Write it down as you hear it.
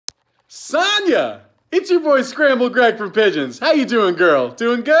Sonya! It's your boy Scrambled Greg from Pigeons. How you doing, girl?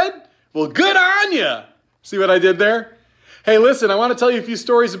 Doing good? Well, good on ya! See what I did there? Hey, listen, I want to tell you a few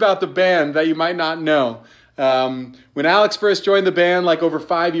stories about the band that you might not know. When Alex first joined the band, like over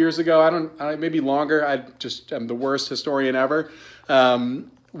 5 years ago, maybe longer, I'm the worst historian ever.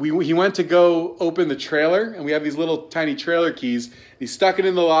 He went to go open the trailer, and we have these little tiny trailer keys. He stuck it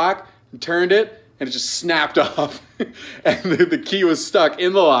in the lock and turned it, and it just snapped off. And the key was stuck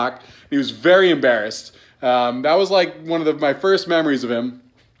in the lock. He was very embarrassed. That was like one of my first memories of him.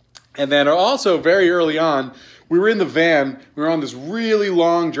 And then also very early on, we were in the van. We were on this really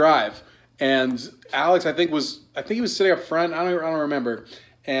long drive, and Alex, I think he was sitting up front. I don't remember.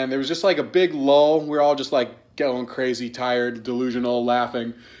 And there was just like a big lull. We were all just like going crazy, tired, delusional,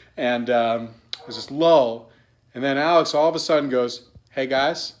 laughing, and there was this lull. And then Alex all of a sudden goes, "Hey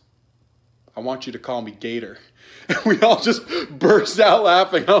guys, I want you to call me Gator." And we all just burst out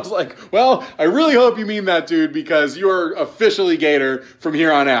laughing. I was like, well, I really hope you mean that, dude, because you're officially Gator from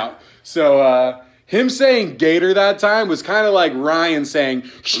here on out. So him saying Gator that time was kind of like Ryan saying,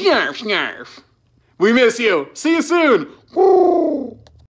 "Snarf, snarf. We miss you. See you soon." Woo!